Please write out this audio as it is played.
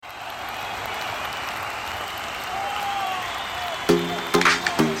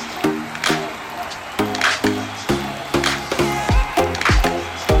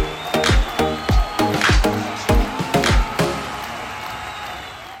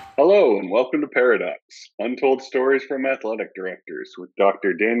Hello and welcome to Paradox, Untold Stories from Athletic Directors with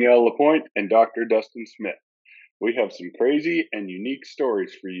Dr. Danielle Lapointe and Dr. Dustin Smith. We have some crazy and unique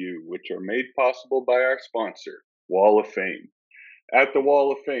stories for you, which are made possible by our sponsor, Wall of Fame. At the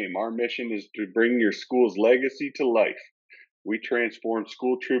Wall of Fame, our mission is to bring your school's legacy to life. We transform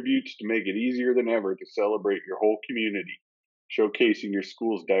school tributes to make it easier than ever to celebrate your whole community, showcasing your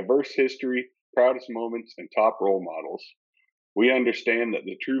school's diverse history, proudest moments, and top role models. We understand that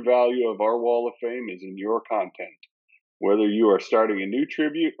the true value of our Wall of Fame is in your content. Whether you are starting a new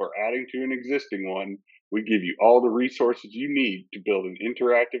tribute or adding to an existing one, we give you all the resources you need to build an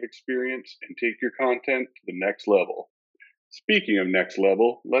interactive experience and take your content to the next level. Speaking of next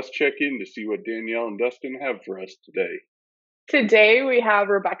level, let's check in to see what Danielle and Dustin have for us today. Today we have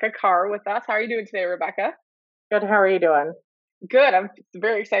Rebecca Karr with us. How are you doing today, Rebecca? Good. How are you doing? Good. I'm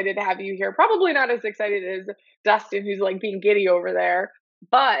very excited to have you here. Probably not as excited as Dustin, who's like being giddy over there.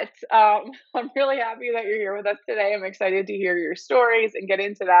 But I'm really happy that you're here with us today. I'm excited to hear your stories and get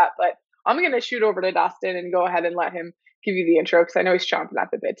into that. But I'm going to shoot over to Dustin and go ahead and let him give you the intro because I know he's chomping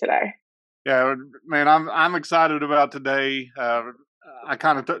at the bit today. Yeah, man, I'm excited about today. I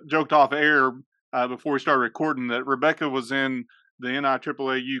kind of joked off air before we started recording that Rebecca was in the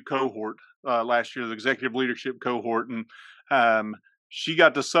NIAAAU cohort last year, the executive leadership cohort, and she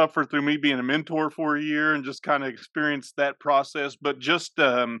got to suffer through me being a mentor for a year and just kind of experience that process. But just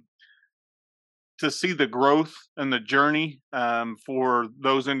to see the growth and the journey for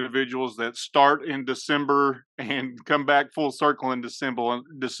those individuals that start in December and come back full circle in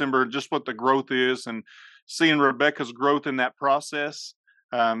December, just what the growth is, and seeing Rebecca's growth in that process,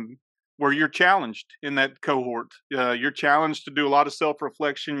 where you're challenged in that cohort. You're challenged to do a lot of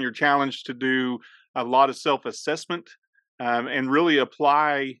self-reflection. You're challenged to do a lot of self-assessment and really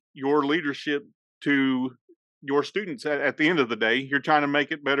apply your leadership to your students. At the end of the day, you're trying to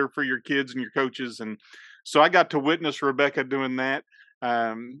make it better for your kids and your coaches. And so I got to witness Rebecca doing that,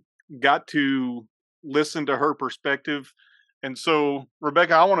 got to listen to her perspective. And so,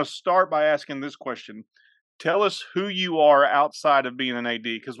 Rebecca, I want to start by asking this question. Tell us who you are outside of being an AD,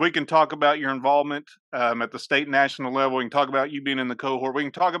 because we can talk about your involvement at the state and national level. We can talk about you being in the cohort. We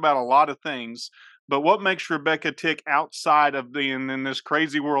can talk about a lot of things. But what makes Rebecca tick outside of being in this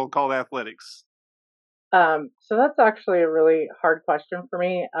crazy world called athletics? So that's actually a really hard question for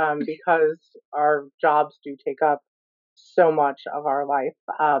me because our jobs do take up so much of our life.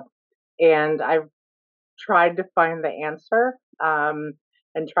 And I've tried to find the answer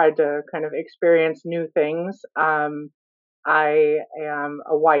and tried to kind of experience new things. I am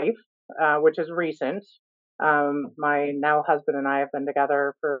a wife, which is recent. My now husband and I have been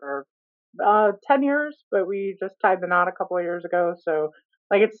together for 10 years, but we just tied the knot a couple of years ago. So,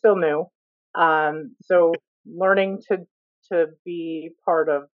 like, it's still new. So learning to be part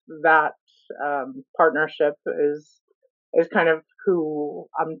of that partnership is kind of who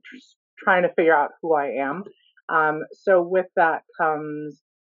I'm trying to figure out who I am. So with that comes,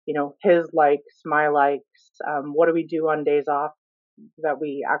 his likes, my likes. What do we do on days off that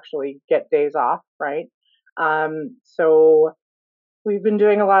we actually get days off, right? So we've been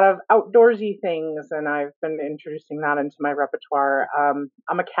doing a lot of outdoorsy things, and I've been introducing that into my repertoire.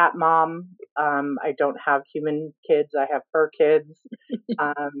 I'm a cat mom. I don't have human kids. I have fur kids.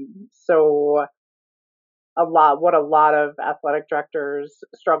 So what a lot of athletic directors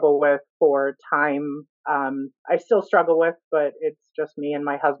struggle with for time. I still struggle with, but it's just me and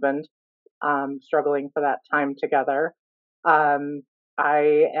my husband struggling for that time together.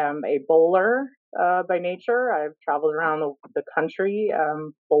 I am a bowler by nature. I've traveled around the country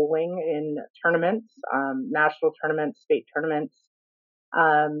bowling in tournaments, national tournaments, state tournaments.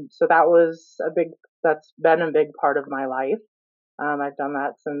 So that's been a big part of my life. I've done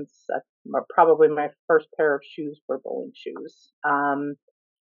that since probably my first pair of shoes were bowling shoes.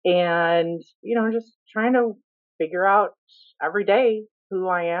 And, just trying to figure out every day who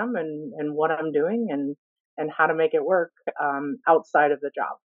I am and what I'm doing and how to make it work outside of the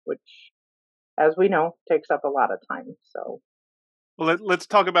job, which, as we know, takes up a lot of time. So, well, let's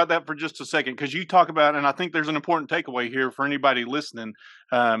talk about that for just a second, because you talk about, and I think there's an important takeaway here for anybody listening.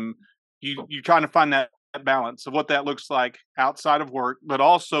 You're trying to find that balance of what that looks like outside of work, but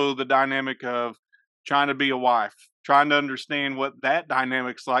also the dynamic of trying to be a wife, trying to understand what that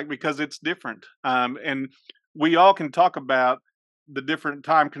dynamic's like, because it's different. And we all can talk about the different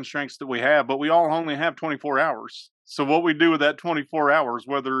time constraints that we have, but we all only have 24 hours. So what we do with that 24 hours,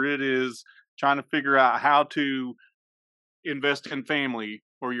 whether it is trying to figure out how to invest in family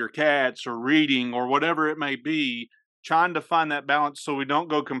or your cats or reading or whatever it may be, trying to find that balance so we don't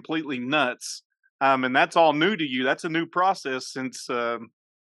go completely nuts. And that's all new to you. That's a new process since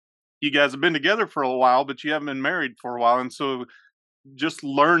you guys have been together for a while, but you haven't been married for a while. And so just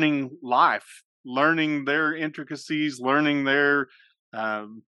learning life, learning their intricacies, learning their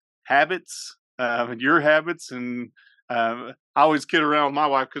habits, your habits. And I always kid around with my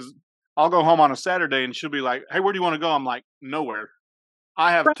wife because I'll go home on a Saturday and she'll be like, "Hey, where do you want to go?" I'm like, "Nowhere.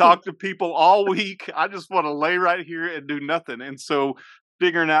 I have Right. talked to people all week. I just want to lay right here and do nothing." And so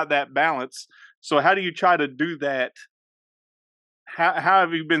figuring out that balance. So how do you try to do that? How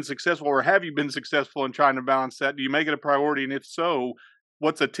have you been successful, or have you been successful in trying to balance that? Do you make it a priority? And if so,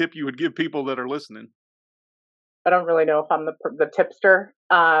 what's a tip you would give people that are listening? I don't really know if I'm the tipster,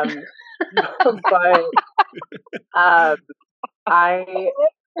 but I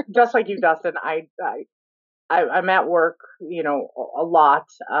just like you, Dustin. I'm at work, a lot.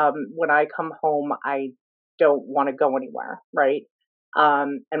 When I come home, I don't want to go anywhere, right?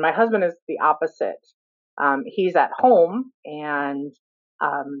 And my husband is the opposite. He's at home, and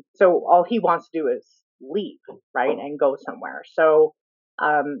so all he wants to do is leave, right, and go somewhere. So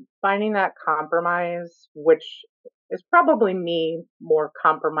finding that compromise, which is probably me more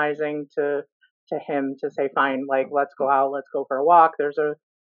compromising to him to say, fine, like let's go out, let's go for a walk. There's a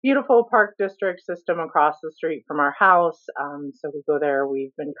beautiful park district system across the street from our house. So we go there.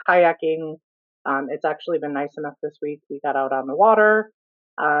 We've been kayaking. It's actually been nice enough this week. We got out on the water.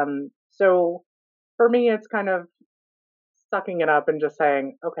 So for me, it's kind of sucking it up and just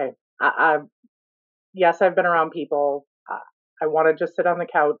saying, okay, yes, I've been around people. I want to just sit on the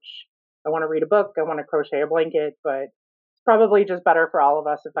couch. I want to read a book. I want to crochet a blanket, but it's probably just better for all of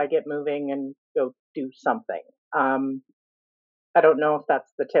us if I get moving and go do something. I don't know if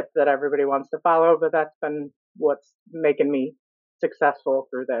that's the tip that everybody wants to follow, but that's been what's making me successful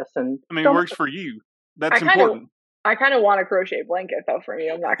through this. And I mean, it works for you. That's I important. I kind of want a crochet blanket though from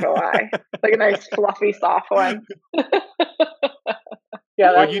you. I'm not gonna lie, like a nice fluffy, soft one.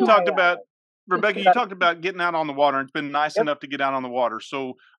 Yeah, Well, that's you talked about Rebecca. You talked about getting out on the water. It's been nice enough to get out on the water.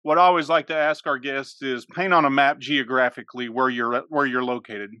 So, what I always like to ask our guests is paint on a map geographically where you're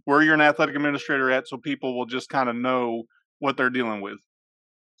located, where you're an athletic administrator at, so people will just kind of know what they're dealing with.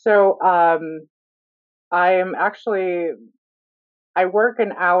 So, I work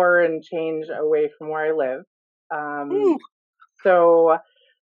an hour and change away from where I live. So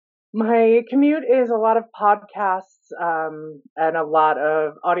my commute is a lot of podcasts, and a lot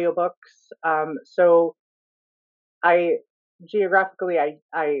of audiobooks. So I geographically, I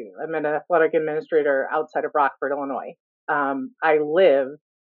am an athletic administrator outside of Rockford, Illinois. I live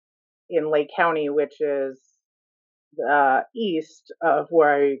in Lake County, which is east of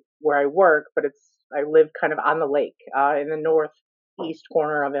where I work, but I live kind of on the lake, in the northeast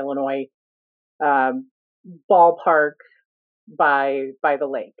corner of Illinois, ballpark by the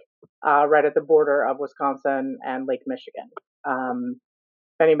lake, right at the border of Wisconsin and Lake Michigan.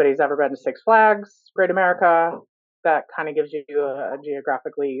 If anybody's ever been to Six Flags, Great America, that kind of gives you a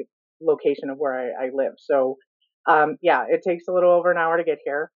geographically location of where I live. So, yeah, it takes a little over an hour to get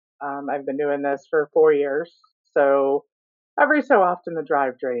here. I've been doing this for 4 years, so every so often the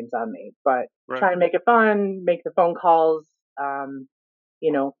drive drains on me, but try and make it fun, make the phone calls,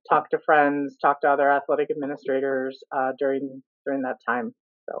 talk to friends, talk to other athletic administrators during that time.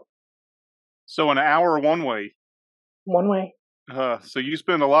 So an hour one way. One way. So you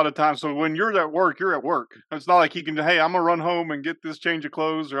spend a lot of time. So when you're at work, you're at work. It's not like you can, hey, I'm gonna run home and get this change of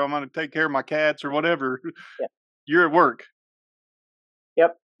clothes, or I'm gonna take care of my cats, or whatever. Yeah. You're at work.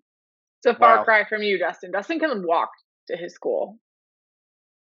 Yep. It's a far cry from you, Dustin. Dustin can walk to his school.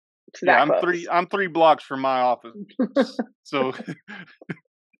 Yeah, I'm 3 blocks from my office. So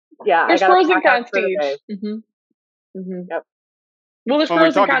yeah, there's pros and cons to each. Yep. Well, there's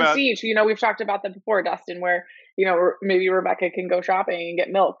pros and cons to each. We've talked about that before, Dustin, where, maybe Rebecca can go shopping and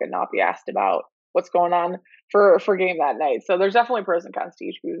get milk and not be asked about what's going on for game that night. So there's definitely pros and cons to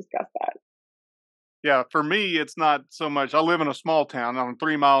each. We discussed that. Yeah, for me, it's not so much. I live in a small town. I'm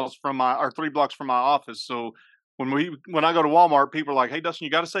 3 blocks from my office. So when I go to Walmart, people are like, "Hey, Dustin,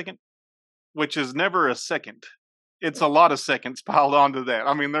 you got a second?" Which is never a second. It's a lot of seconds piled onto that.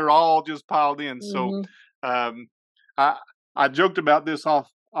 I mean, they're all just piled in. So, I joked about this off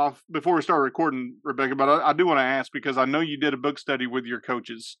before we started recording, Rebecca, but I do want to ask, because I know you did a book study with your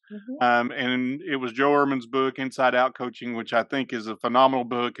coaches, and it was Joe Ehrmann's book, Inside Out Coaching, which I think is a phenomenal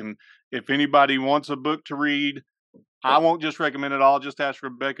book. And if anybody wants a book to read, I won't just recommend it. I'll just ask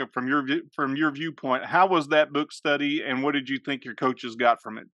Rebecca, from your viewpoint, how was that book study, and what did you think your coaches got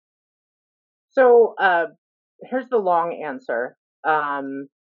from it? So here's the long answer.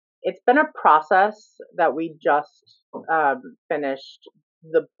 It's been a process that we just finished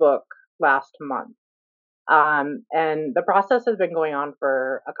the book last month. And the process has been going on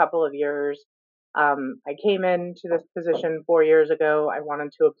for a couple of years. I came into this position 4 years ago. I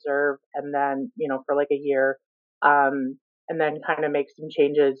wanted to observe and then, for like a year, and then kind of make some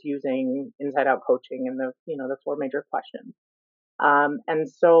changes using inside out coaching and the four major questions. And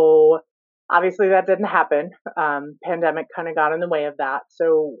so obviously that didn't happen. Pandemic kind of got in the way of that.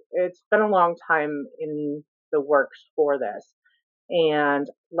 So it's been a long time in the works for this. And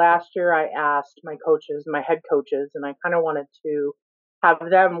last year I asked my coaches, my head coaches, and I kind of wanted to have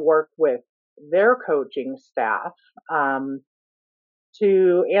them work with their coaching staff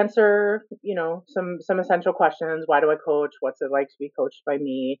to answer, some essential questions. Why do I coach? What's it like to be coached by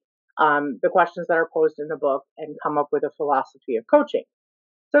me? The questions that are posed in the book, and come up with a philosophy of coaching.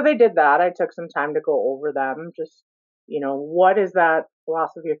 So they did that. I took some time to go over them. Just, what is that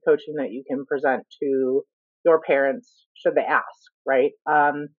philosophy of coaching that you can present to your parents should they ask, right?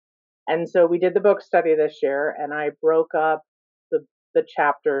 And so we did the book study this year, and I broke up the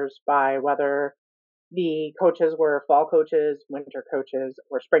chapters by whether the coaches were fall coaches, winter coaches,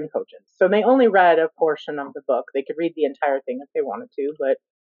 or spring coaches. So they only read a portion of the book. They could read the entire thing if they wanted to, but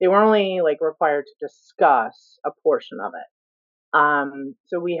they were only required to discuss a portion of it.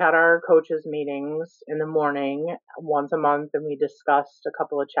 So we had our coaches meetings in the morning once a month, and we discussed a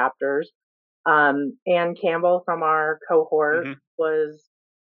couple of chapters. Ann Campbell from our cohort was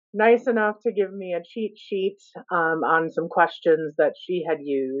nice enough to give me a cheat sheet on some questions that she had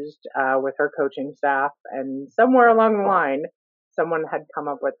used with her coaching staff, and somewhere along the line, someone had come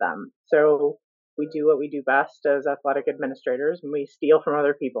up with them. So we do what we do best as athletic administrators, and we steal from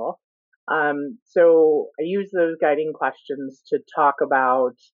other people. So I use those guiding questions to talk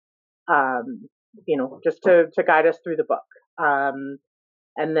about, just to guide us through the book.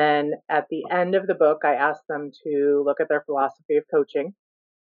 And then at the end of the book, I asked them to look at their philosophy of coaching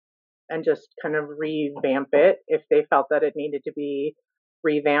and just kind of revamp it if they felt that it needed to be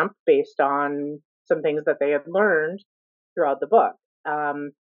revamped based on some things that they had learned throughout the book.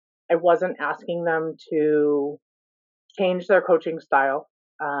 I wasn't asking them to change their coaching style,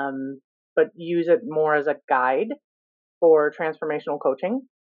 but use it more as a guide for transformational coaching.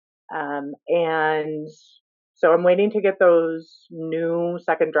 And so I'm waiting to get those new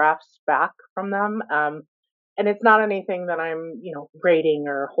second drafts back from them. And it's not anything that I'm, grading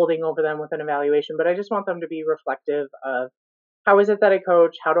or holding over them with an evaluation, but I just want them to be reflective of how is it that I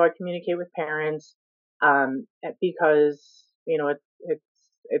coach? How do I communicate with parents? Because,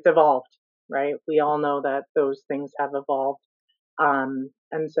 it's evolved, right? We all know that those things have evolved.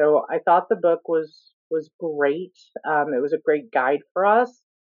 And so I thought the book was great. It was a great guide for us.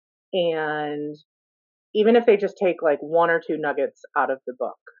 And even if they just take one or two nuggets out of the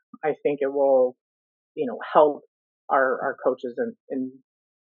book, I think it will, help our coaches and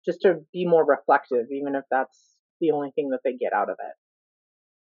just to be more reflective, even if that's the only thing that they get out of it.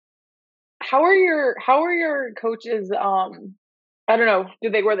 How are your coaches? I don't know.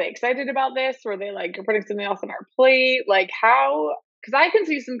 Were they excited about this? Were they you're putting something else on our plate? How? Because I can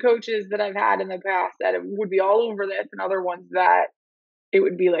see some coaches that I've had in the past that would be all over this, and other ones that it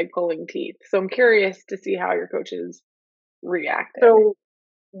would be like pulling teeth. So I'm curious to see how your coaches reacted. So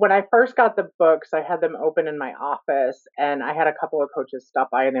when I first got the books, I had them open in my office, and I had a couple of coaches stop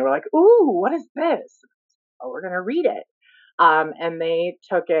by, and they were like, "Ooh, what is this?" Oh, we're going to read it. And they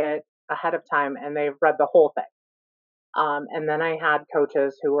took it ahead of time, and they've read the whole thing. And then I had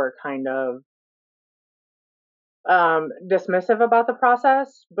coaches who were kind of dismissive about the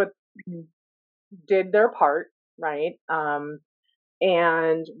process, but did their part, right?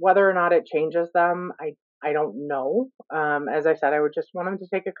 And whether or not it changes them, I don't know. As I said, I would just want them to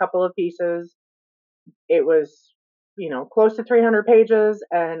take a couple of pieces. It was, close to 300 pages,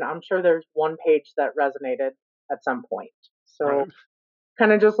 and I'm sure there's one page that resonated at some point. So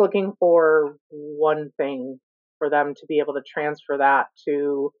kind of just looking for one thing for them to be able to transfer that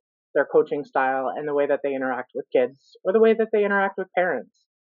to their coaching style and the way that they interact with kids or the way that they interact with parents.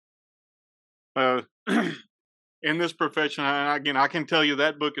 In this profession, again, I can tell you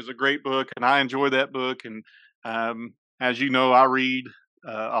that book is a great book, and I enjoy that book. And as you know, I read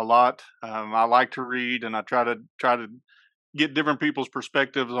a lot. I like to read, and I try to get different people's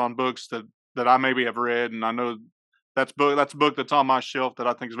perspectives on books that I maybe have read. And I know that's a book that's on my shelf that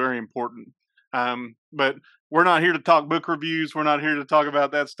I think is very important. But we're not here to talk book reviews. We're not here to talk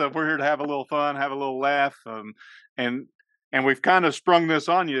about that stuff. We're here to have a little fun, have a little laugh, and we've kind of sprung this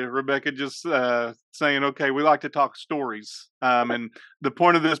on you, Rebecca, just saying, okay, we like to talk stories. And the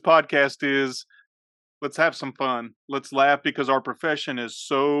point of this podcast is let's have some fun. Let's laugh, because our profession is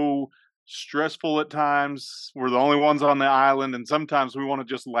so stressful at times. We're the only ones on the island, and sometimes we want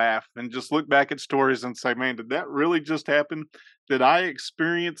to just laugh and just look back at stories and say, man, did that really just happen? Did I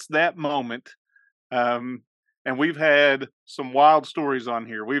experience that moment? And we've had some wild stories on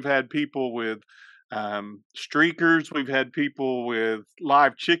here. We've had people with streakers. We've had people with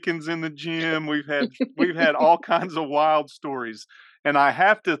live chickens in the gym. We've had all kinds of wild stories. And I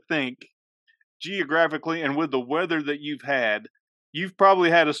have to think, geographically and with the weather that you've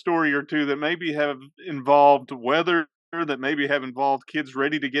probably had a story or two that maybe have involved weather, that maybe have involved kids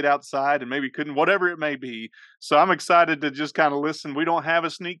ready to get outside and maybe couldn't, whatever it may be. So I'm excited to just kind of listen. We don't have a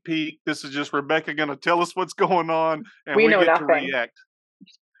sneak peek. This is just Rebecca going to tell us what's going on, and we know get nothing. to react.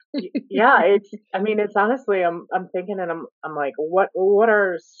 Yeah, it's honestly, I'm thinking, and I'm like, what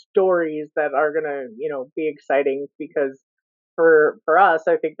are stories that are gonna, be exciting? Because for us,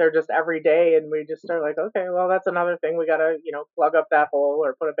 I think they're just every day, and we just are like, okay, well, that's another thing we gotta, plug up that hole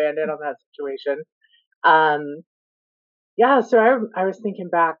or put a band-aid on that situation. Yeah, so I was thinking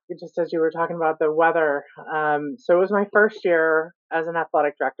back just as you were talking about the weather. So it was my first year as an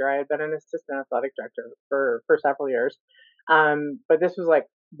athletic director. I had been an assistant athletic director for several years. But this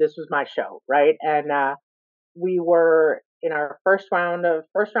was my show, right? And we were in our first round of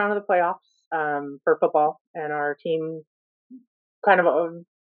the playoffs for football, and our team kind of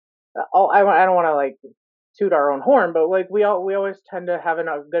I don't want to like toot our own horn, but like we always tend to have a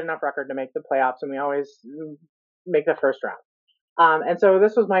good enough record to make the playoffs, and we always make the first round. And so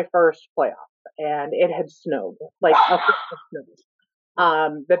this was my first playoff, and it had snowed, like a foot of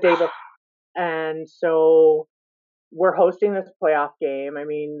snow, the day before. And so we're hosting this playoff game. I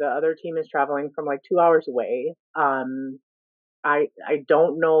mean, the other team is traveling from like 2 hours away. I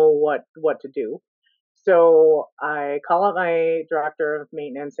don't know what to do. So I call up my director of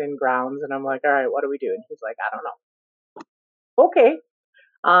maintenance and grounds, and I'm like, all right, what do we do? And he's like, I don't know. Okay.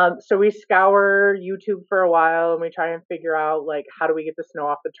 So we scour YouTube for a while, and we try and figure out like, how do we get the snow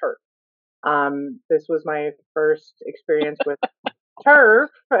off the turf? This was my first experience with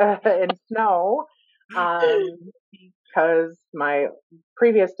turf and snow, because my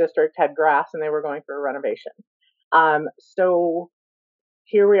previous district had grass and they were going for a renovation. So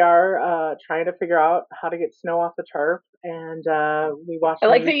here we are, trying to figure out how to get snow off the turf, and we watched. I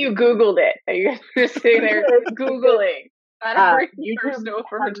like that you Googled it. You're just sitting there Googling how to bring snow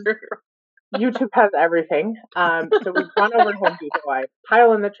from a turf. YouTube has everything. So we run over to Home Depot. I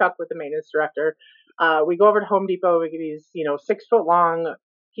pile in the truck with the maintenance director. We go over to Home Depot. We get these, 6 foot long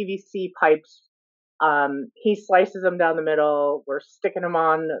PVC pipes. He slices them down the middle. We're sticking them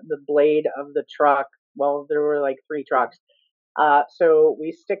on the blade of the truck. Well, there were like 3 trucks. So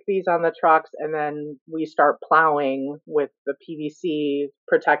we stick these on the trucks, and then we start plowing with the PVC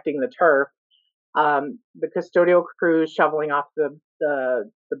protecting the turf. The custodial crews shoveling off the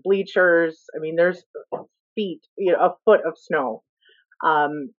bleachers. I mean, there's a foot of snow.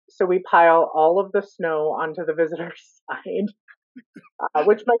 So we pile all of the snow onto the visitors' side,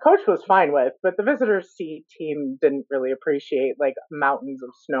 which my coach was fine with, but the visitors' team didn't really appreciate like mountains of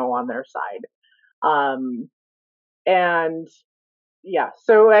snow on their side. And yeah,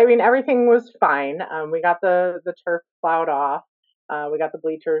 so I mean, everything was fine. We got the turf plowed off. We got the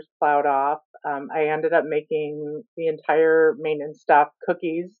bleachers plowed off. I ended up making the entire maintenance staff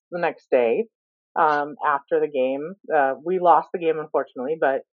cookies the next day, after the game. We lost the game, unfortunately,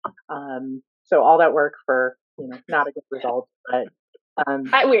 but so all that work for not a good result. But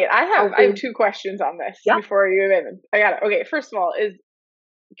I have 2 questions on this before you even. I got it. Okay, first of all, is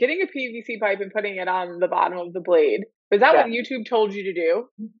getting a PVC pipe and putting it on the bottom of the blade, is that what YouTube told you to do?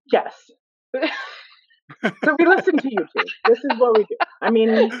 Yes. So we listen to YouTube. This is what we do. I mean,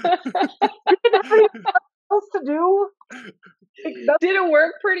 we didn't have anything else to do. Did it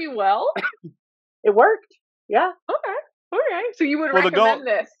work pretty well? It worked. Yeah. Okay. So you would recommend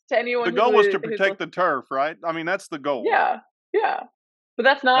this to anyone? The goal was to protect the turf, right? I mean, that's the goal. Yeah. But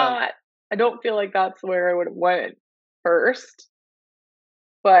that's not. I don't feel like that's where I would have went first.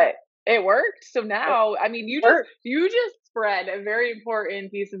 But it worked. So now, I mean, you just spread a very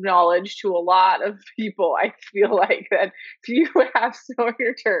important piece of knowledge to a lot of people. I feel like that if you have snow on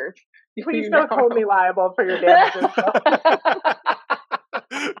your turf, please don't hold me liable for your damages.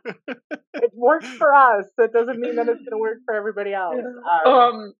 It works for us. That doesn't mean that it's going to work for everybody else.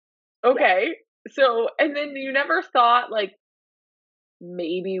 Okay. So, and then you never thought like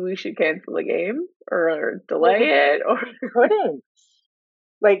maybe we should cancel the game or delay it, or we couldn't.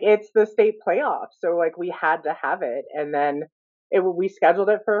 Like, it's the state playoffs, so like we had to have it, and then we scheduled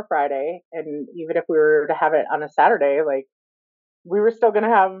it for a Friday, and even if we were to have it on a Saturday, like we were still going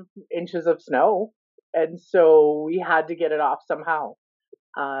to have inches of snow, and so we had to get it off somehow.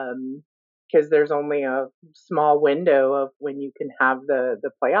 because there's only a small window of when you can have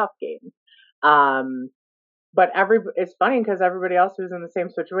the playoff game. But it's funny because everybody else who's in the same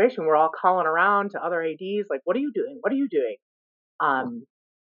situation, we're all calling around to other ADs like, "What are you doing? What are you doing?"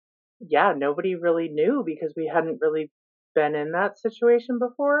 Yeah, nobody really knew because we hadn't really been in that situation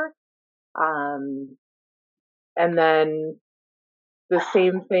before. And then the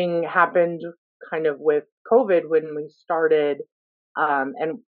same thing happened kind of with COVID when we started,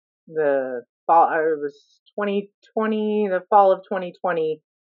 and the fall, it was 2020, the fall of 2020,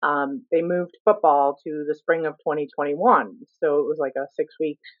 they moved football to the spring of 2021. So it was like a 6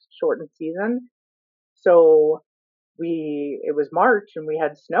 week shortened season. So it was March and we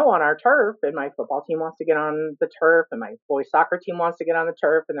had snow on our turf, and my football team wants to get on the turf and my boys soccer team wants to get on the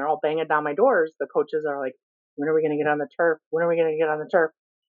turf, and they're all banging down my doors. The coaches are like, "When are we going to get on the turf? When are we going to get on the turf?"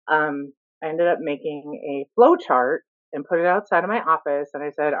 I ended up making a flow chart and put it outside of my office, and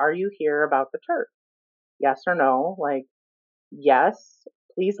I said, "Are you here about the turf? Yes or no?" Like, yes,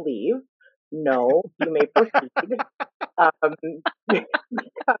 please leave. No, you may proceed. Um,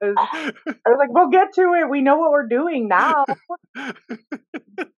 because I was like, "We'll get to it. We know what we're doing now." I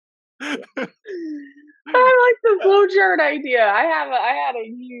like the flowchart idea. I had a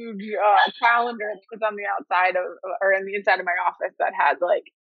huge calendar that was on the outside of, or in the inside of my office, that had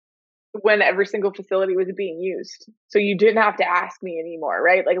like when every single facility was being used. So you didn't have to ask me anymore,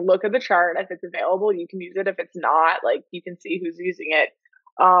 right? Like, look at the chart. If it's available, you can use it. If it's not, like, you can see who's using it.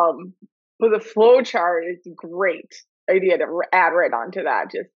 But the flow chart is a great idea to add right onto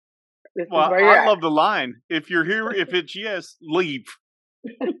that. Just this is where you're I at. love the line. If you're here, if it's yes, leave.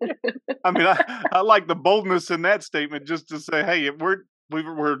 I mean, I like the boldness in that statement, just to say, hey, if we're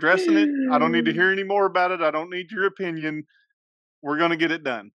addressing it. I don't need to hear any more about it. I don't need your opinion. We're going to get it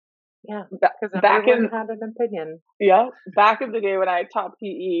done. Yeah, because everyone had an opinion. Yeah, back in the day when I taught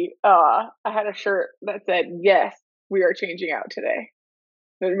PE, I had a shirt that said, "Yes, we are changing out today."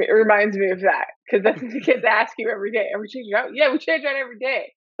 It reminds me of that, because that's what the kids ask you every day. Are we changing out? Yeah, we change out every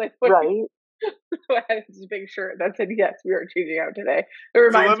day. Like, what? Right. So I had this big shirt that said, "Yes, we are changing out today." It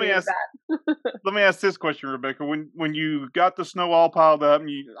reminds me of that. Let me ask this question, Rebecca. When you got the snow all piled up,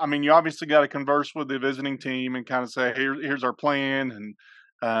 and you obviously got to converse with the visiting team and kind of say, here's our plan, and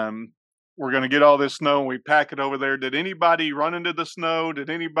we're going to get all this snow and we pack it over there. Did anybody run into the snow? Did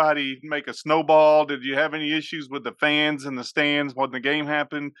anybody make a snowball? Did you have any issues with the fans in the stands when the game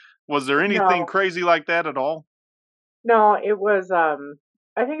happened? Was there anything crazy like that at all? No, it was, I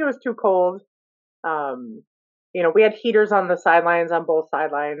think it was too cold. We had heaters on the sidelines, on both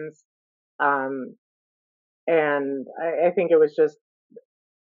sidelines. And I think it was just,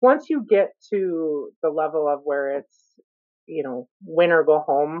 once you get to the level of where it's, win or go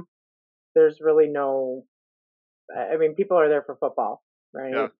home, there's really no, I mean, people are there for football,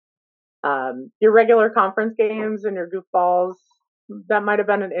 right? Yeah. Your regular conference games and your goofballs, that might have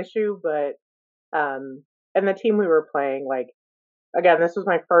been an issue, but, and the team we were playing, like, again, this was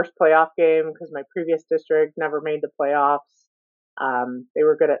my first playoff game because my previous district never made the playoffs. They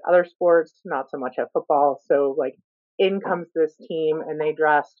were good at other sports, not so much at football. So, like, in comes this team, and they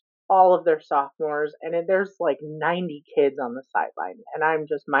dressed all of their sophomores, and there's like 90 kids on the sideline, and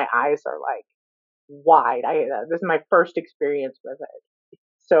my eyes are like wide. This is my first experience with it,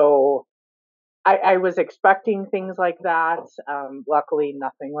 so I was expecting things like that. Luckily,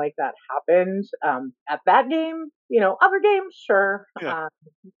 nothing like that happened at that game. Other games, sure,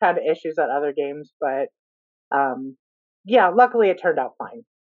 had issues at other games, but yeah, luckily it turned out fine.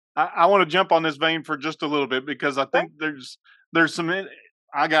 I want to jump on this vein for just a little bit, because I think there's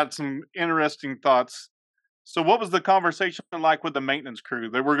I got some interesting thoughts. So what was the conversation like with the maintenance crew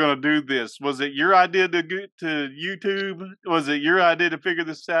that we're going to do this? Was it your idea to get to YouTube? Was it your idea to figure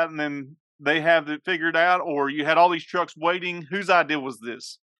this out and then they have it figured out, or you had all these trucks waiting? Whose idea was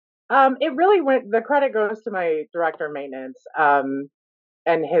this? It really the credit goes to my director of maintenance,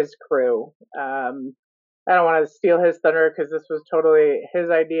 and his crew. I don't want to steal his thunder because this was totally his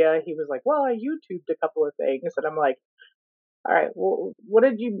idea. He was like, "Well, I YouTubed a couple of things," and I'm like, "All right, well, what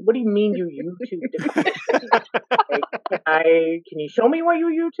do you mean you YouTubed a couple of things? Like, can you show me what you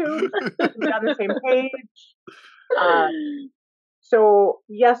YouTubed? Be on the same page." So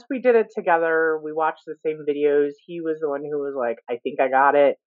yes, we did it together. We watched the same videos. He was the one who was like, "I think I got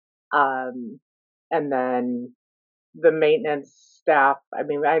it," and then the maintenance staff. I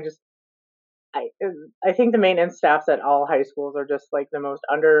mean, I think the maintenance staffs at all high schools are just like the most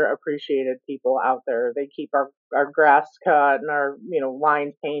underappreciated people out there. They keep our grass cut and our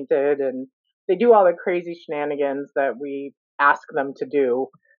lines painted, and they do all the crazy shenanigans that we ask them to do.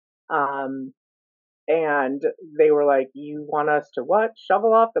 and they were like, "You want us to what?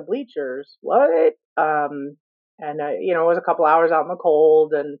 Shovel off the bleachers? What?" It was a couple hours out in the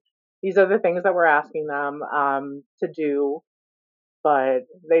cold, and these are the things that we're asking them to do. But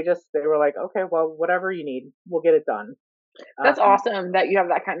they were like, "Okay, well, whatever you need, we'll get it done." That's awesome that you have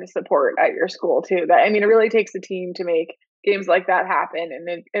that kind of support at your school too. It really takes a team to make games like that happen,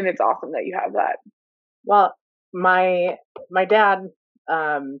 and it's awesome that you have that. Well, my dad,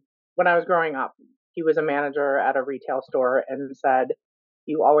 when I was growing up, he was a manager at a retail store and said,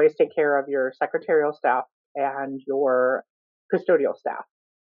 "You always take care of your secretarial staff and your custodial staff."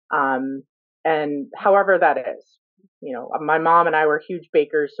 Um, and however that is, my mom and I were huge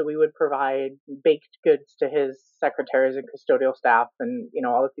bakers, so we would provide baked goods to his secretaries and custodial staff and,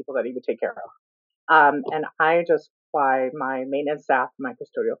 all the people that he would take care of. And I just supply my maintenance staff, my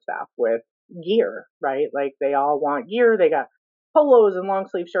custodial staff with gear, right? Like they all want gear. They got polos and long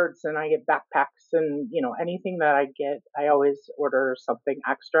sleeve shirts, and I get backpacks and, anything that I get, I always order something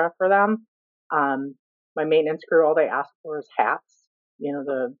extra for them. My maintenance crew, all they ask for is hats,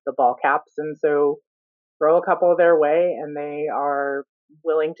 the ball caps. And so throw a couple their way and they are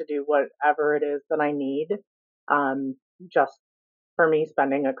willing to do whatever it is that I need, just for me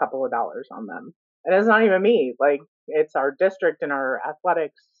spending a couple of dollars on them. And it's not even me. Like it's our district and our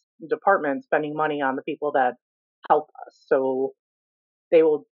athletics department spending money on the people that help us. So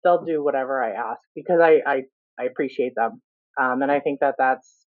they'll do whatever I ask because I appreciate them. And I think that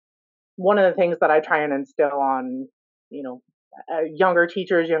that's one of the things that I try and instill on, younger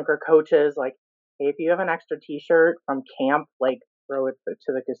teachers, younger coaches, like, hey, if you have an extra t-shirt from camp, like throw it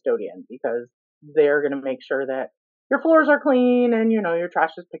to the custodian because they're going to make sure that your floors are clean and, your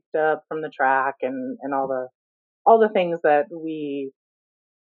trash is picked up from the track and all the things that we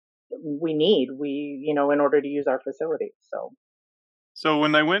need, in order to use our facilities. So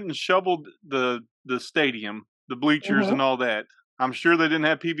when they went and shoveled the stadium, the bleachers Mhm. and all that, I'm sure they didn't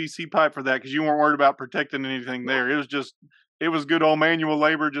have PVC pipe for that because you weren't worried about protecting anything there. It was good old manual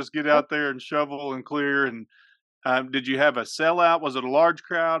labor. Just get out there and shovel and clear. And did you have a sellout? Was it a large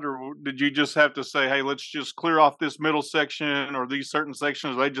crowd, or did you just have to say, "Hey, let's just clear off this middle section or these certain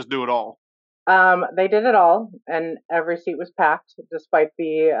sections"? They just do it all. They did it all, and every seat was packed despite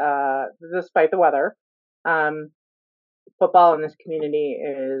the weather. Um, Football in this community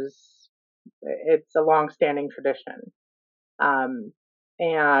it's a long-standing tradition. Um,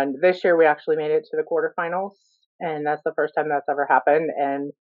 and this year we actually made it to the quarterfinals, and that's the first time that's ever happened.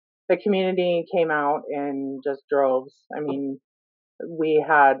 And the community came out in just droves. I mean, we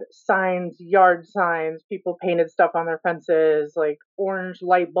had signs, yard signs, people painted stuff on their fences, like orange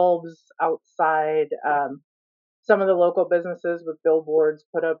light bulbs outside. Some of the local businesses with billboards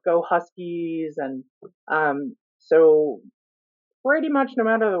put up "Go Huskies," and so pretty much no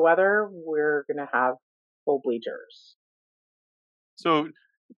matter the weather, we're gonna have full bleachers. So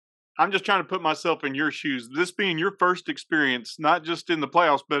I'm just trying to put myself in your shoes. This being your first experience, not just in the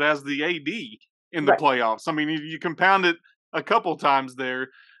playoffs, but as the AD in the Right. playoffs. I mean, you compound it a couple times there.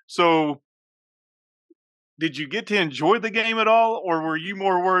 So did you get to enjoy the game at all, or were you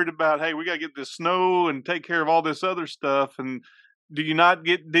more worried about, hey, we got to get this snow and take care of all this other stuff? And did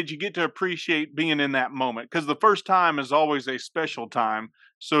you get to appreciate being in that moment? Because the first time is always a special time.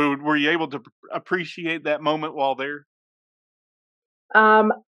 So were you able to appreciate that moment while there?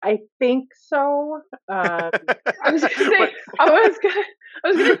 I think so. I was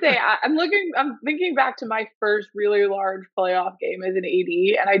gonna say, I'm thinking back to my first really large playoff game as an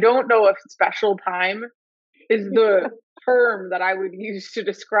AD, and I don't know if special time is the term that I would use to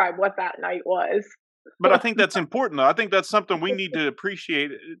describe what that night was. But I think that's important, though. I think that's something we need to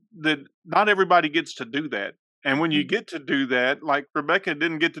appreciate, that not everybody gets to do that. And when you get to do that, like Rebecca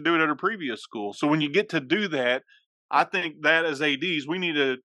didn't get to do it at her previous school. So when you get to do that, I think that as ADs, we need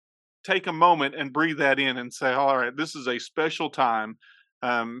to take a moment and breathe that in and say, all right, this is a special time.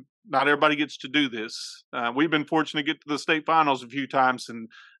 Not everybody gets to do this. We've been fortunate to get to the state finals a few times, and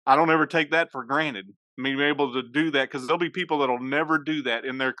I don't ever take that for granted. I mean, being able to do that, because there'll be people that'll never do that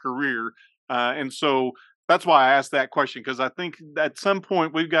in their career. And so that's why I asked that question, because I think at some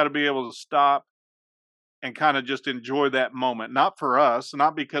point we've got to be able to stop and kind of just enjoy that moment. Not for us,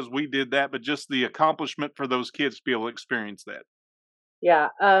 not because we did that, but just the accomplishment for those kids to be able to experience that. Yeah.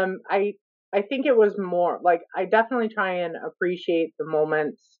 I think it was more like I definitely try and appreciate the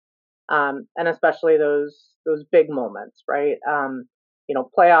moments, and especially those big moments, right?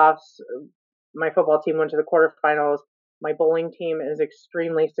 Playoffs. My football team went to the quarterfinals. My bowling team is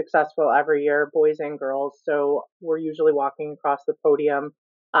extremely successful every year, boys and girls. So we're usually walking across the podium,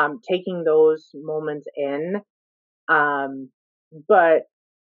 taking those moments in. But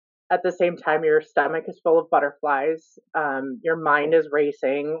at the same time, your stomach is full of butterflies. Your mind is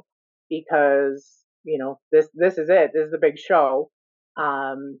racing because this is it. This is the big show.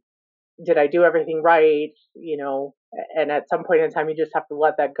 Um, did I do everything right? And at some point in time, you just have to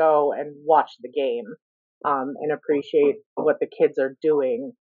let that go and watch the game, and appreciate what the kids are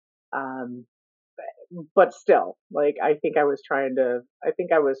doing. Um, but still, like, I think I was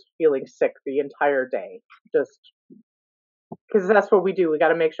feeling sick the entire day, just because that's what we do. We got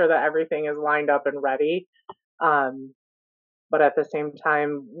to make sure that everything is lined up and ready. Um, but at the same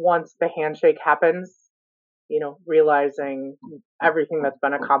time, once the handshake happens, realizing everything that's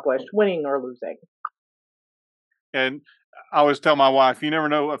been accomplished, winning or losing. And I always tell my wife, you never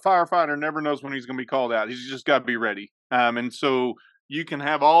know, a firefighter never knows when he's going to be called out. He's just got to be ready. And so you can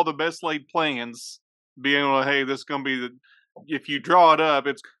have all the best laid plans, being able to, hey, this is going to be if you draw it up,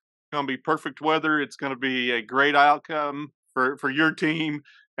 it's going to be perfect weather. It's going to be a great outcome for your team.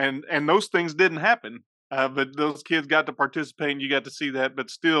 And those things didn't happen. But those kids got to participate and you got to see that. But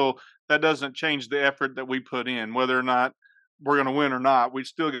still, that doesn't change the effort that we put in, whether or not we're going to win or not. We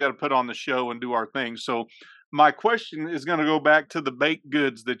still got to put on the show and do our thing. So my question is going to go back to the baked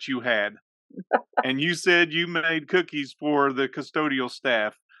goods that you had. And you said you made cookies for the custodial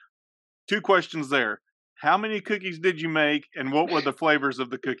staff. 2 questions there. How many cookies did you make and what were the flavors of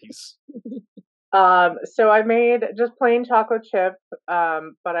the cookies? So I made just plain chocolate chip,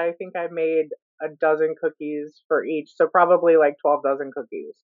 but I think I made a dozen cookies for each. So probably like 12 dozen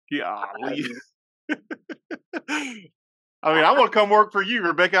cookies. Golly. I mean, I want to come work for you,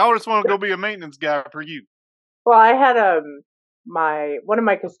 Rebecca. I just want to go be a maintenance guy for you. Well, I had one of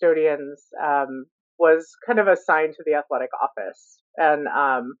my custodians was kind of assigned to the athletic office and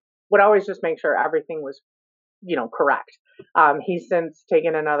would always just make sure everything was correct. He's since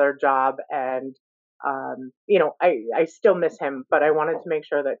taken another job, and I still miss him, but I wanted to make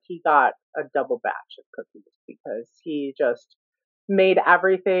sure that he got a double batch of cookies because he just made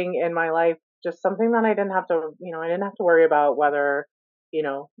everything in my life just something that I didn't have to worry about whether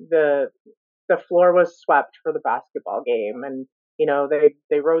the floor was swept for the basketball game, and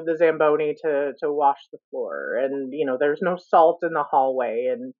they rode the Zamboni to wash the floor, and there's no salt in the hallway,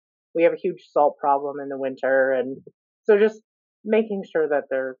 and we have a huge salt problem in the winter, and so just making sure that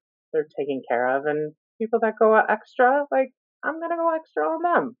they're taken care of, and people that go extra, like, I'm gonna go extra on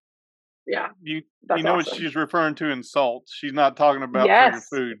them. Yeah, You that's know awesome. what she's referring to in salt. She's not talking about for your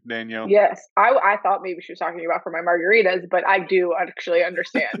food, Danielle. Yes. I thought maybe she was talking about for my margaritas, but I do actually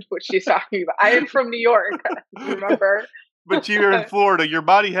understand what she's talking about. I am from New York, remember? But you're in Florida. Your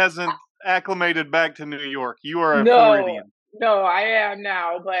body hasn't acclimated back to New York. You are a No, Floridian. no, I am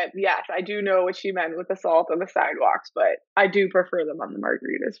now, but yes, I do know what she meant with the salt on the sidewalks, but I do prefer them on the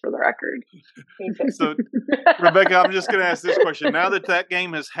margaritas for the record. So, Rebecca, I'm just going to ask this question. Now that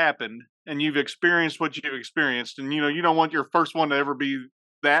game has happened and you've experienced what you've experienced, and you don't want your first one to ever be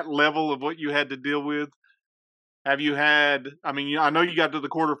that level of what you had to deal with. Have you had, I mean, I know you got to the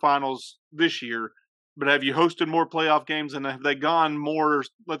quarterfinals this year, but have you hosted more playoff games, and have they gone more,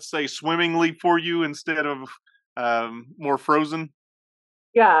 let's say, swimmingly for you instead of more frozen?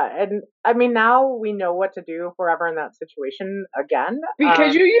 Yeah, and I mean, now we know what to do if we're ever in that situation again.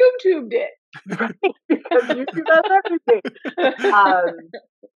 Because you YouTubed it. Right, because YouTube does everything.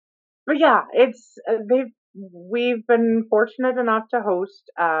 But yeah, we've been fortunate enough to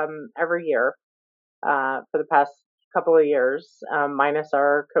host every year for the past couple of years, minus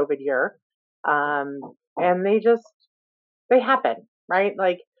our COVID year. And they happen, right?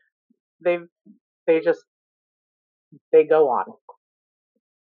 Like they go on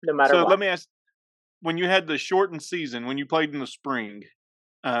no matter So what. let me ask, when you had the shortened season, when you played in the spring,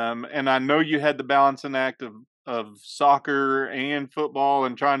 and I know you had the balancing act of soccer and football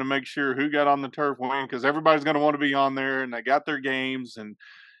and trying to make sure who got on the turf when, because everybody's going to want to be on there and they got their games. And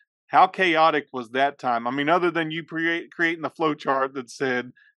how chaotic was that time? I mean, other than you creating the flow chart that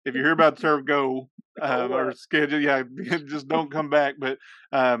said, if you hear about the turf, go, or schedule, just don't come back. But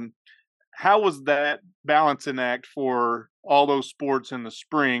how was that balancing act for all those sports in the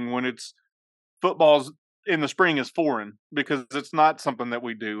spring when football's in the spring is foreign because it's not something that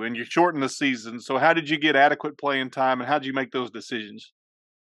we do, and you shorten the season. So how did you get adequate playing time, and how did you make those decisions?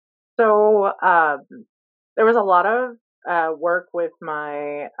 So there was a lot of work with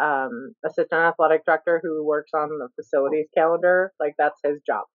my assistant athletic director who works on the facilities calendar. Like, that's his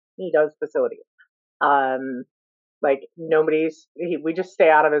job. He does facilities. Like, we just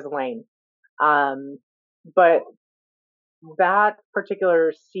stay out of his lane. But that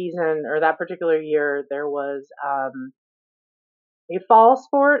particular season or that particular year, there was a fall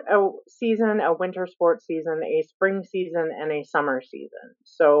sport season, a winter sports season, a spring season, and a summer season.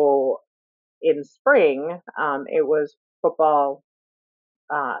 So in spring, it was football,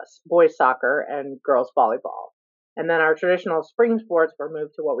 boys soccer, and girls volleyball. And then our traditional spring sports were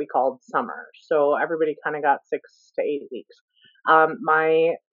moved to what we called summer. So everybody kind of got 6 to 8 weeks.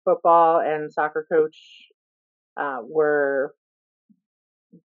 My football and soccer coach were,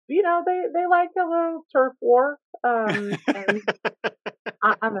 they liked a little turf war and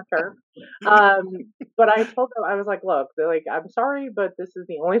on the turf. But I told them, I was like, look, they're like, I'm sorry, but this is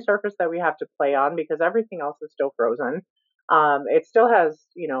the only surface that we have to play on because everything else is still frozen. It still has,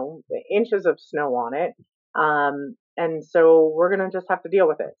 inches of snow on it. And so we're going to just have to deal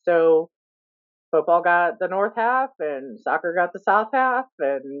with it. So football got the north half and soccer got the south half.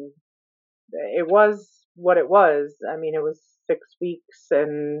 And it was what it was. I mean, it was 6 weeks.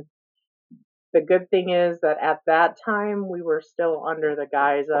 And the good thing is that at that time, we were still under the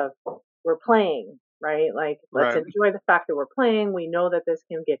guise of we're playing, right? Like, let's enjoy the fact that we're playing. We know that this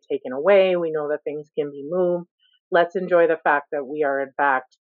can get taken away. We know that things can be moved. Let's enjoy the fact that we are, in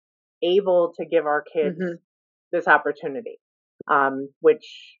fact, able to give our kids this opportunity,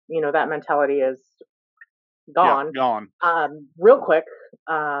 which, that mentality is gone. Yeah, gone. Real quick.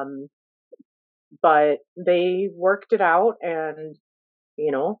 But they worked it out and,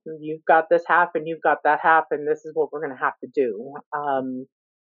 you've got this half and you've got that half, and this is what we're going to have to do.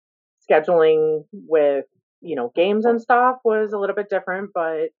 Scheduling with, games and stuff was a little bit different,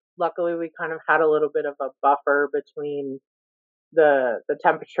 but luckily we kind of had a little bit of a buffer between the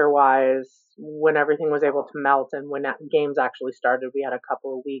temperature wise when everything was able to melt and when games actually started. We had a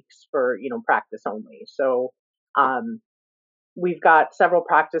couple of weeks for, practice only. So, we've got several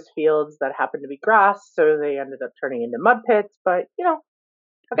practice fields that happen to be grass, so they ended up turning into mud pits, but,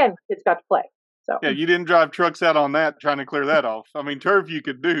 again, kids got to play. So yeah, you didn't drive trucks out on that trying to clear that off. I mean, turf you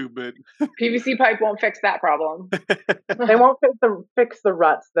could do, but PVC pipe won't fix that problem. They won't fix the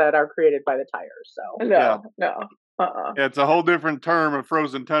ruts that are created by the tires. So no. Yeah, it's a whole different term of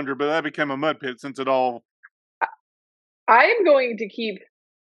frozen tundra, but that became a mud pit since it all. I am going to keep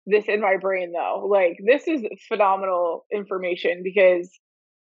this in my brain though. Like, this is phenomenal information because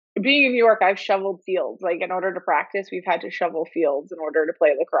being in New York, I've shoveled fields. Like, in order to practice, we've had to shovel fields in order to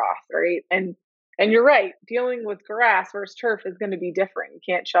play lacrosse, right? And you're right, dealing with grass versus turf is going to be different. You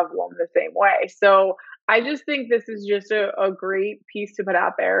can't shovel them the same way. So I just think this is just a great piece to put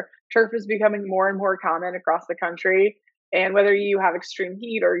out there. Turf is becoming more and more common across the country. And whether you have extreme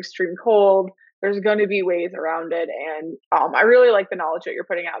heat or extreme cold, there's going to be ways around it. And I really like the knowledge that you're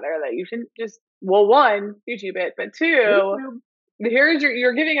putting out there that you shouldn't just, well, one, YouTube it, but two,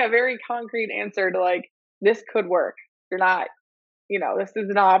 you're giving a very concrete answer to like, this could work. You're not, this is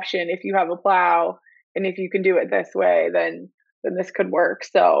an option if you have a plow and if you can do it this way, then this could work.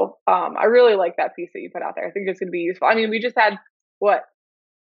 So I really like that piece that you put out there. I think it's going to be useful. I mean, we just had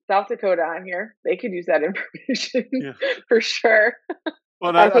South Dakota on here. They could use that information for sure.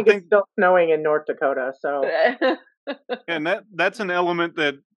 Well, I think it's still snowing in North Dakota. So, and that's an element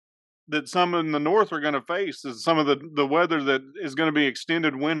that some in the north are going to face is some of the weather that is going to be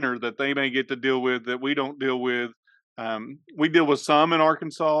extended winter that they may get to deal with that we don't deal with. We deal with some in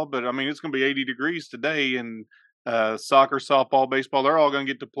Arkansas, but I mean, it's going to be 80 degrees today, and soccer, softball, baseball, they're all going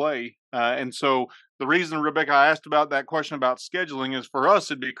to get to play. And so the reason, Rebecca, I asked about that question about scheduling is for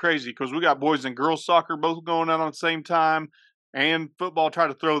us, it'd be crazy because we got boys and girls soccer both going out on the same time and football, try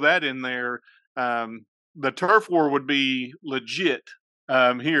to throw that in there. The turf war would be legit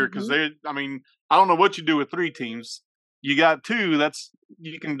here because I don't know what you do with 3 teams. You got 2,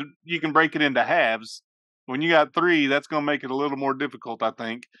 you can break it into halves. When you got 3, that's going to make it a little more difficult, I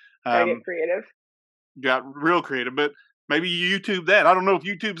think. Get creative. Got real creative, but maybe you YouTube that. I don't know if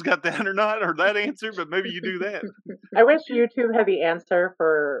YouTube's got that or not, or that answer, but maybe you do that. I wish YouTube had the answer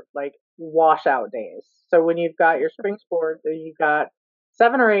for like washout days. So when you've got your spring sports, you've got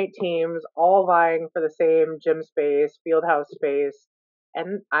 7 or 8 teams all vying for the same gym space, field house space,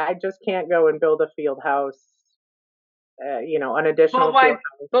 and I just can't go and build a field house. An additional.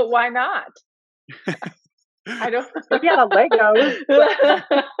 But why not? I don't. Maybe out of Legos.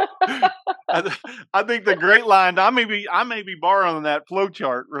 I think the great line. I may be borrowing that flow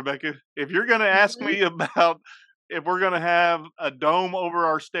chart, Rebecca. If you're going to ask me about if we're going to have a dome over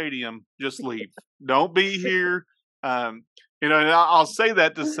our stadium, just leave. Don't be here. And I'll say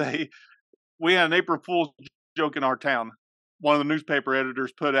that to say we had an April Fool's joke in our town. One of the newspaper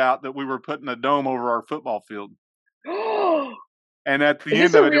editors put out that we were putting a dome over our football field. And at the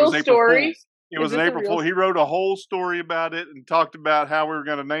end of it, it was April Fool's. It was an April Fool. He wrote a whole story about it and talked about how we were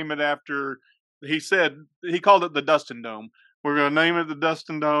going to name it after. He said he called it the Dustin Dome, We're going to name it the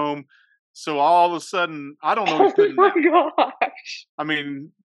Dustin Dome. So all of a sudden, I don't know Oh who's putting my it out. gosh. I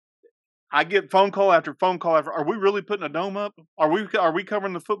mean, I get phone call after phone call after. Are we really putting a dome up? Are we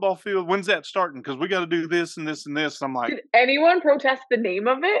covering the football field? When's that starting? Because we got to do this and this and this. I'm like, Did anyone protest the name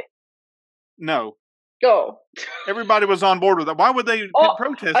of it? no. Go. Everybody was on board with that. Why would they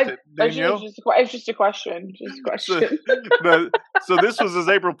protest it, Danielle? It's just a question. So this was his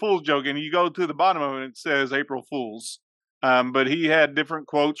April Fool's joke, and you go to the bottom of it, it says April Fool's. But he had different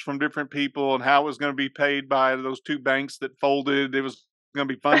quotes from different people and how it was going to be paid by those two banks that folded. It was going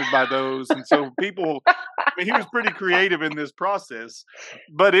to be funded by those. And so people, I mean, he was pretty creative in this process,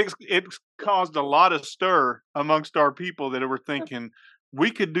 but it caused a lot of stir amongst our people that were thinking, we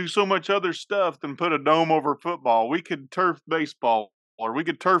could do so much other stuff than put a dome over football. We could turf baseball, or we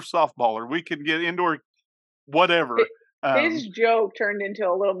could turf softball, or we could get indoor whatever. His joke turned into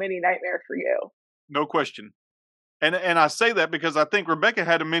a little mini nightmare for you. No question. And I say that because I think Rebecca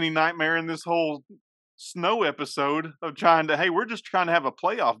had a mini nightmare in this whole snow episode of we're just trying to have a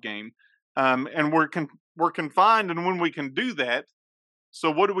playoff game. And we're confined, and when we can do that,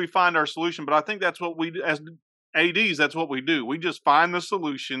 so what do we find our solution? But I think that's what we, as ADs, that's what we do. We just find the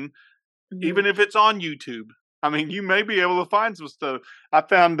solution, even if it's on YouTube. I mean, you may be able to find some stuff. I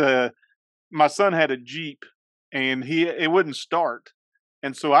found my son had a Jeep, and it wouldn't start.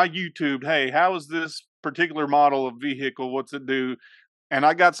 And so I YouTubed, hey, how is this particular model of vehicle? What's it do? And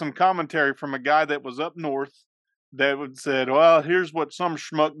I got some commentary from a guy that was up north that said, well, here's what some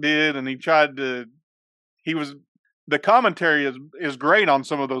schmuck did. And the commentary is great on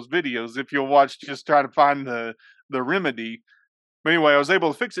some of those videos. If you'll watch, just try to find the remedy. But anyway, I was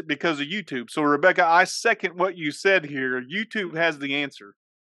able to fix it because of YouTube. So Rebecca, I second what you said here. YouTube has the answer.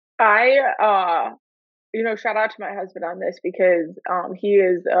 Shout out to my husband on this because he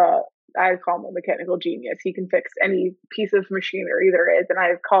is, I call him a mechanical genius. He can fix any piece of machinery there is. And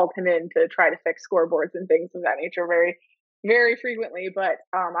I've called him in to try to fix scoreboards and things of that nature very, very frequently. But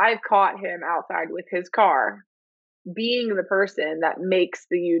I've caught him outside with his car being the person that makes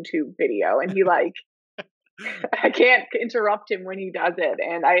the YouTube video. And he I can't interrupt him when he does it.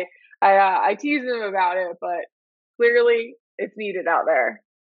 And I tease him about it, but clearly it's needed out there.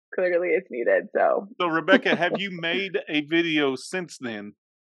 Clearly it's needed. So Rebecca, have you made a video since then?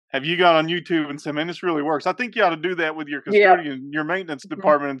 Have you gone on YouTube and said, man, this really works? I think you ought to do that with your custodian, your maintenance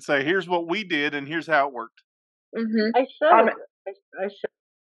department, and say, here's what we did and here's how it worked. I should. I should.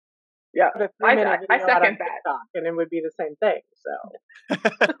 Yeah, I second that. TikTok, and it would be the same thing. So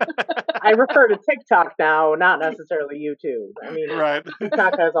I refer to TikTok now, not necessarily YouTube. I mean, right.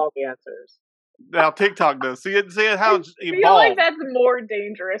 TikTok has all the answers. Now TikTok does. See how it's evolved. I feel like that's more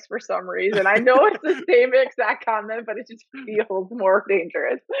dangerous for some reason. I know it's the same exact comment, but it just feels more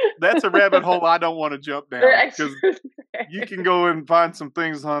dangerous. That's a rabbit hole I don't want to jump down, because you can go and find some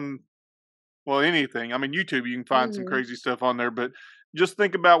things on, well, anything. I mean, YouTube, you can find some crazy stuff on there, but just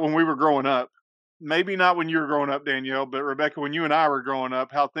think about when we were growing up. Maybe not when you were growing up, Danielle, but Rebecca, when you and I were growing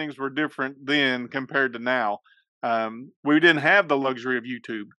up, how things were different then compared to now. We didn't have the luxury of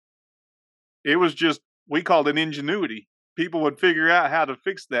YouTube. It was just, we called it ingenuity. People would figure out how to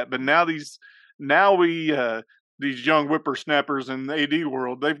fix that. But now these young whippersnappers in the AD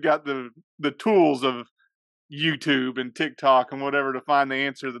world, they've got the tools of YouTube and TikTok and whatever to find the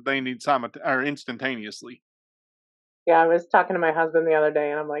answer that they need instantaneously. Yeah, I was talking to my husband the other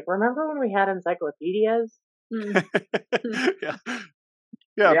day, and I'm like, remember when we had encyclopedias?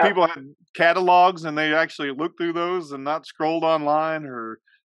 Yeah, people had catalogs, and they actually looked through those and not scrolled online. Or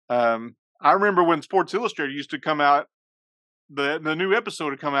I remember when Sports Illustrated used to come out, the new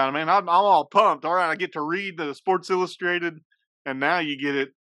episode would come out. Man, I'm all pumped. All right, I get to read the Sports Illustrated, and now you get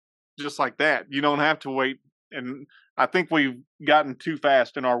it just like that. You don't have to wait. And I think we've gotten too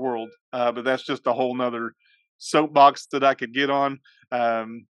fast in our world, but that's just a whole nother soapbox that I could get on.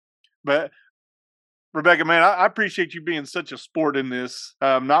 But Rebecca, man, I appreciate you being such a sport in this.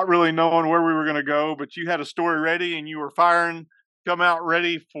 Not really knowing where we were going to go, but you had a story ready and you were come out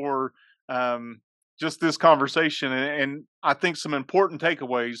ready for just this conversation. And I think some important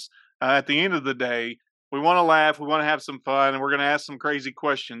takeaways. At the end of the day, we want to laugh, we want to have some fun, and we're going to ask some crazy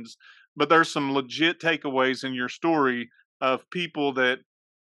questions. But there's some legit takeaways in your story of people that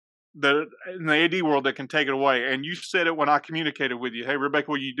in the AD world that can take it away. And you said it when I communicated with you. Hey,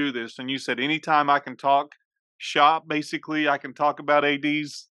 Rebecca, will you do this? And you said, anytime I can talk shop, basically, I can talk about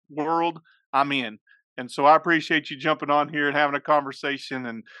AD's world, I'm in. And so I appreciate you jumping on here and having a conversation.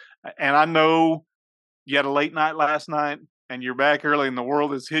 And I know you had a late night last night and you're back early, and the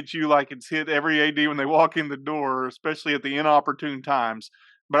world has hit you like it's hit every AD when they walk in the door, especially at the inopportune times.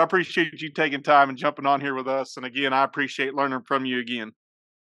 But I appreciate you taking time and jumping on here with us. And again, I appreciate learning from you again.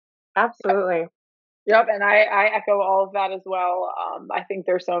 Absolutely. Yep, and I echo all of that as well. I think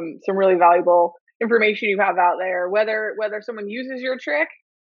there's some really valuable information you have out there, whether someone uses your trick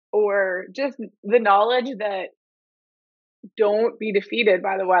or just the knowledge that don't be defeated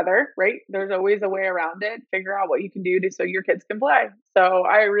by the weather, right? There's always a way around it. Figure out what you can do so your kids can play. So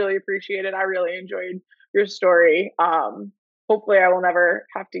I really appreciate it. I really enjoyed your story. Hopefully I will never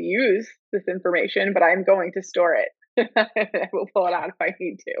have to use this information, but I'm going to store it. I will pull it out if I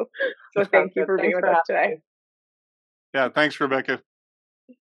need to. So thank you for being with us today. Yeah, thanks, Rebecca.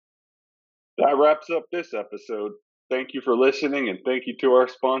 That wraps up this episode. Thank you for listening, and thank you to our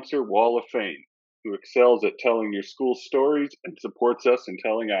sponsor, Wall of Fame, who excels at telling your school's stories and supports us in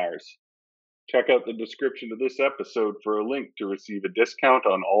telling ours. Check out the description of this episode for a link to receive a discount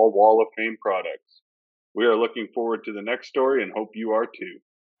on all Wall of Fame products. We are looking forward to the next story and hope you are too.